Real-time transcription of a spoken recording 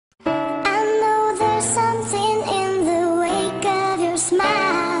there's something in the wake of your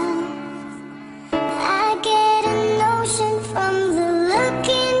smile. I get a notion from the look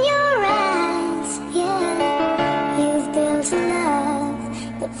in your eyes. Yeah, you've built a love,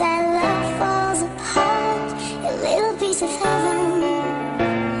 but that love falls apart. A little piece of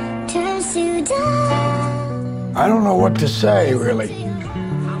heaven turns to dust. I don't know what to say, really.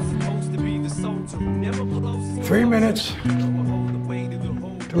 3 minutes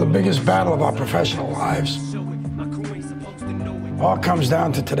to the biggest battle of our professional lives. All comes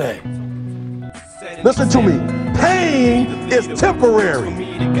down to today. Listen to me. Pain is temporary.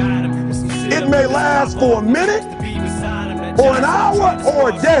 It may last for a minute, or an hour, or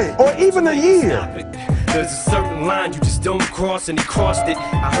a day, or even a year. There's a certain line you just don't cross, and he crossed it.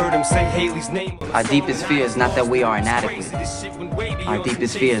 I heard him say Haley's name. Our deepest fear is not that we are inadequate. Our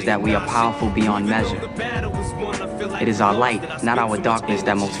deepest fear is that we are powerful beyond measure. It is our light, not our darkness,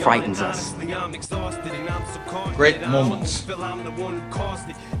 that most frightens us. Great moments are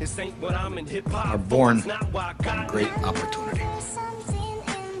born from great opportunity.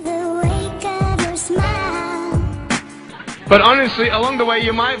 But honestly, along the way,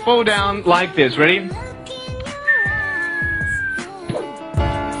 you might fall down like this. Ready?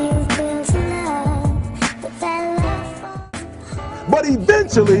 But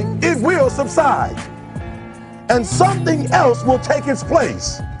eventually, it will subside. And something else will take its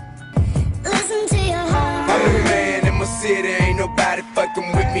place. Listen to your heart. I'm the man in my city, ain't nobody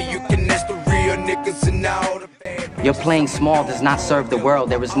fucking with me. You can ask the real niggas and all the bad. Your playing small does not serve the world.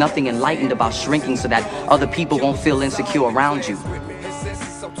 There is nothing enlightened about shrinking so that other people won't feel insecure around you.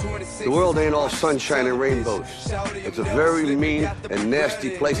 The world ain't all sunshine and rainbows. It's a very mean and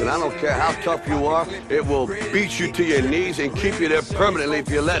nasty place, and I don't care how tough you are, it will beat you to your knees and keep you there permanently if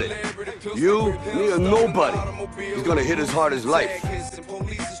you let it. You, me, or nobody is gonna hit as hard as life.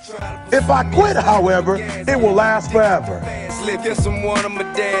 If I quit, however, it will last forever. Get someone on my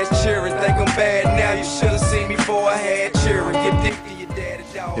dad's cheering. Think I'm bad now, you should have seen me before I had cheering. Get dick to your daddy,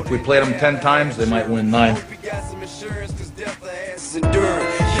 dog. If we played them 10 times, they might win 9.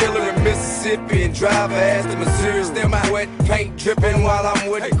 Killer in Mississippi and drive ass to Missouri. Still my wet paint dripping while I'm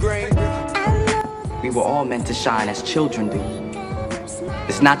with the grain. We were all meant to shine as children do.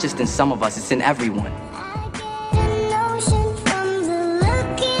 It's not just in some of us, it's in everyone.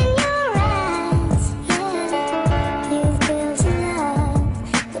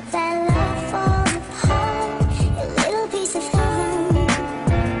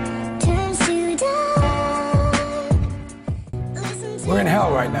 We're in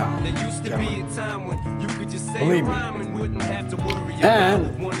hell right now, gentlemen. Believe me.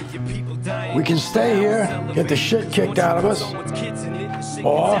 And we can stay here, get the shit kicked out of us,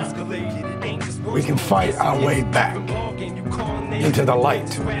 or we can fight our way back into the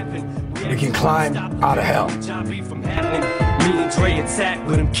light. We can climb out of hell. Me and Dre attacked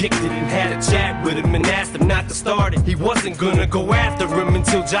with him, kicked it and had a chat with him and asked him not to start it. He wasn't gonna go after him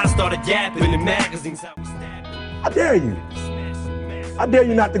until Josh started yapping in magazines. I dare you. I dare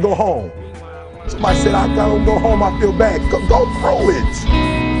you not to go home. Somebody said, I don't go home, I feel bad. Go through it.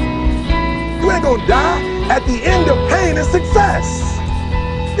 You ain't gonna die. At the end of pain is success.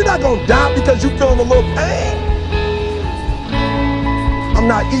 You're not gonna die because you're feeling a little pain. I'm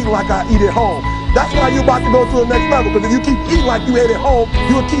not eating like I eat at home. That's why you're about to go to the next level, because if you keep eating like you ate at home,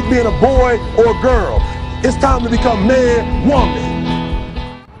 you'll keep being a boy or a girl. It's time to become man,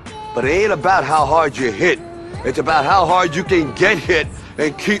 woman. But it ain't about how hard you hit. It's about how hard you can get hit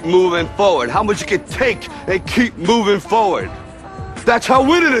and keep moving forward. How much you can take and keep moving forward. That's how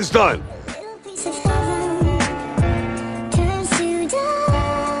winning is done.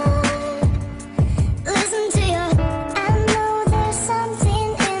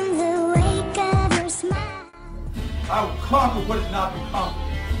 I will conquer what is not become.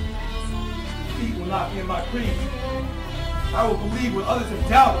 Feet will not be in my creed. I will believe what others have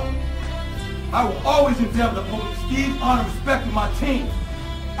doubted. I will always endeavor to uphold esteem, honor, respect in my team.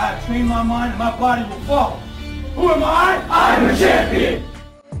 I have trained my mind and my body will follow. Who am I? I am a champion.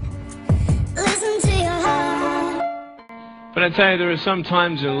 Listen to your heart. But I tell you, there are some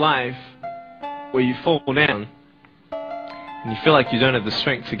times in life where you fall down and you feel like you don't have the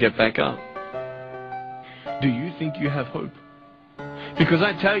strength to get back up. Do you think you have hope? Because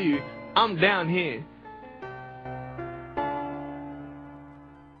I tell you, I'm down here.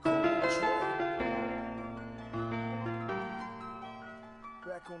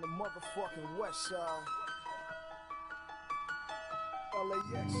 Back on the motherfucking west side.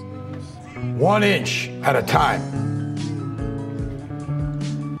 LAX niggas. 1 inch at a time.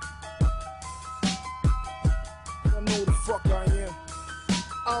 I know who the fuck I am.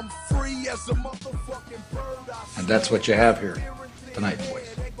 I'm free as a motherfucking bird. And that's what you have here tonight, boys.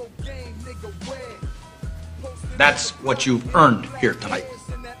 That's what you've earned here tonight.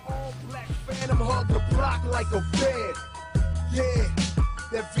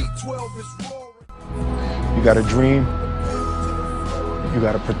 You got a dream, you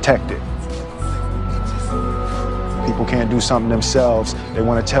got to protect it. People can't do something themselves. They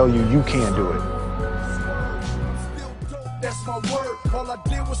want to tell you you can't do it. That's my word. All I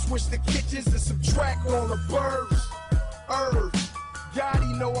did was switch the kitchens and subtract all the birds.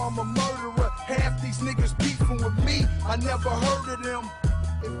 Gotti know I'm a murderer. Half these niggas beefing with me. I never heard of them.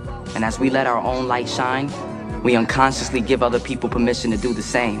 And as we let our own light shine, we unconsciously give other people permission to do the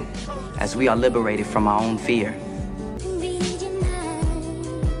same, as we are liberated from our own fear.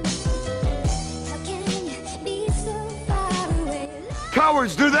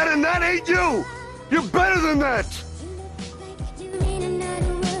 Cowards do that, and that ain't you! You're better than that!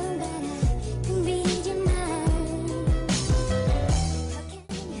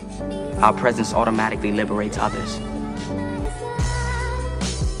 Our presence automatically liberates others.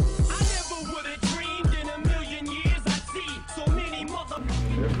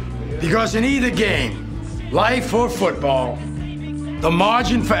 Because in either game, life or football, the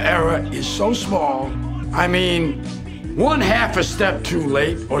margin for error is so small. I mean, one half a step too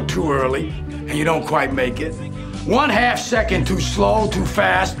late or too early, and you don't quite make it. 1/2 second too slow, too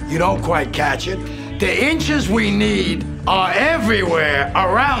fast, you don't quite catch it. The inches we need are everywhere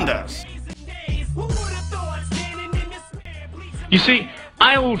around us. You see,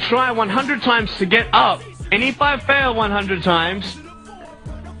 I will try 100 times to get up, and if I fail 100 times,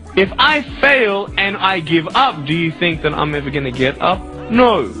 if I fail and I give up, do you think that I'm ever going to get up?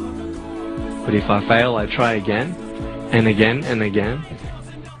 No. But if I fail, I try again, and again, and again.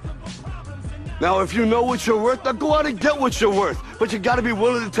 Now, if you know what you're worth, now go out and get what you're worth. But you gotta be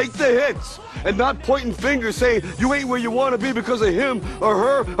willing to take the hits, and not pointing fingers saying you ain't where you wanna be because of him, or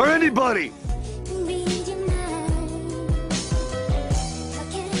her, or anybody.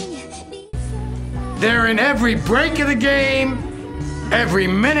 They're in every break of the game, every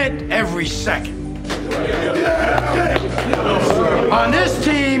minute, every second. On this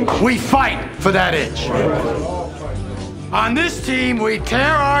team, we fight for that inch. On this team, we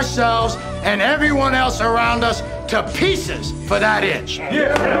tear ourselves and everyone else around us to pieces for that inch.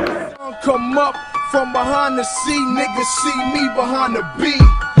 Come up from behind the C, niggas see me behind the B.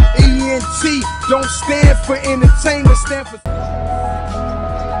 ENT, don't stand for entertainment, stand for...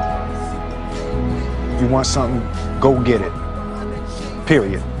 If you want something, go get it.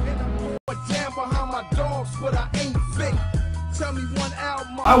 Period.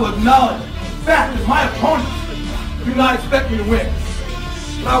 I will acknowledge the fact that my opponents do not expect me to win.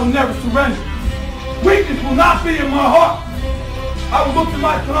 But I will never surrender. Weakness will not be in my heart. I will look to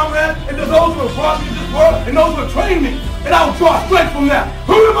my comrades and to those who have brought me to this world and those who have trained me, and I will draw strength from that.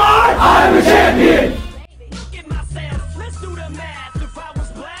 Who am I? I am a champion!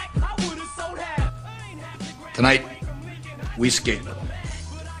 Tonight, we skate with them.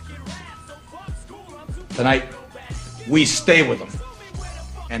 Tonight, we stay with them.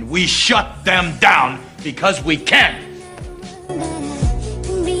 And we shut them down because we can.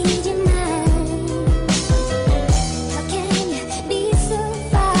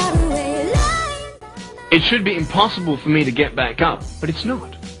 It should be impossible for me to get back up, but it's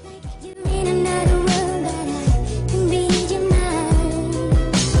not.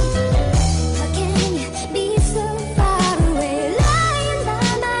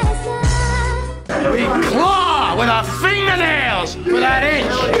 We claw with our fingernails for that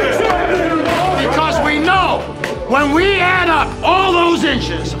inch. Because we know when we add up all those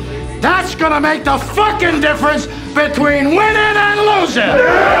inches, that's gonna make the fucking difference between winning and losing.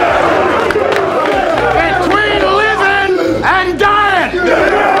 Between living and dying.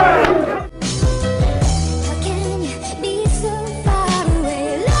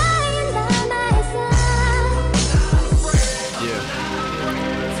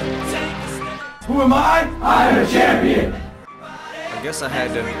 Who am I? I am a champion. I guess I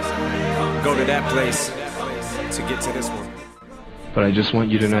had to go to that place to get to this one. But I just want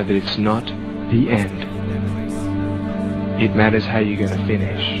you to know that it's not the end. It matters how you're gonna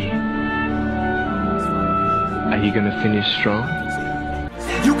finish. Are you gonna finish strong?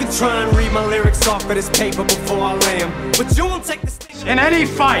 You can try and read my lyrics off of this paper before I lay them, but you won't take the stage. In any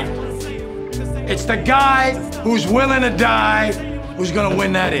fight, it's the guy who's willing to die who's gonna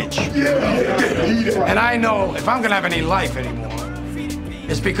win that inch. And I know if I'm gonna have any life anymore,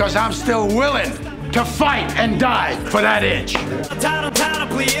 it's because I'm still willing to fight and die for that inch. I'm tired of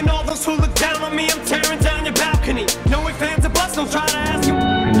bleeding. All those who look down on me, I'm tearing down your balcony. No ifs, ands, or buts, don't try to ask you.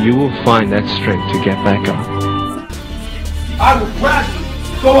 and you will find that strength to get back up. I will gradually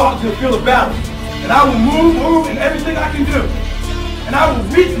go out to the field of battle, and I will move in everything I can do. And I will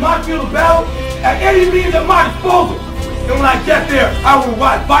reach my field of battle at any means at my disposal. And when I get there, I will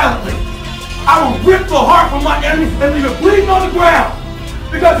rise violently. I will rip the heart from my enemy and leave it bleeding on the ground,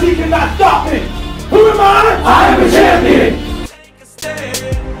 because he cannot stop me. Who am I? I am a champion.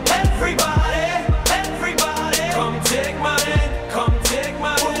 Everybody, come take my hand, come take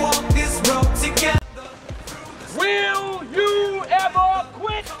my hand. We'll walk this road together. Will you ever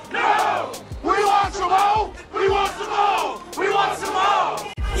quit? No! We want some more! We want some more! We want some more!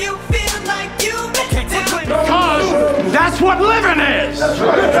 You feel like you've been down. Because that's what living is.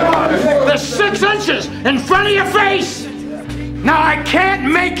 The 6 inches in front of your face. Now I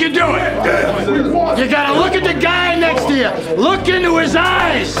can't make you do it. You gotta look at the guy next to you. Look into his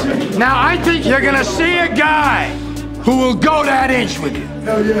eyes. Now I think you're gonna see a guy who will go that inch with you.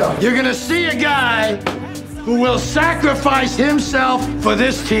 You're gonna see a guy who will sacrifice himself for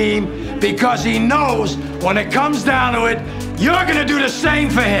this team because he knows when it comes down to it, you're gonna do the same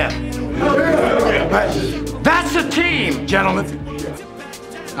for him. That's a team, gentlemen.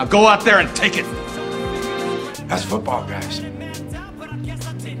 Now go out there and take it. That's football, guys.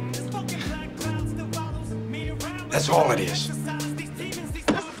 That's all it is.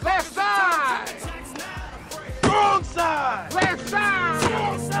 Left side! Wrong side! Left side!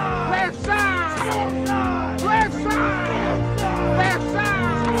 Left side! Left side! Left side! Left side!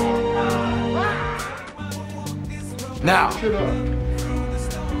 Now,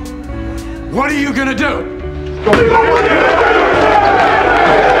 what are you gonna do?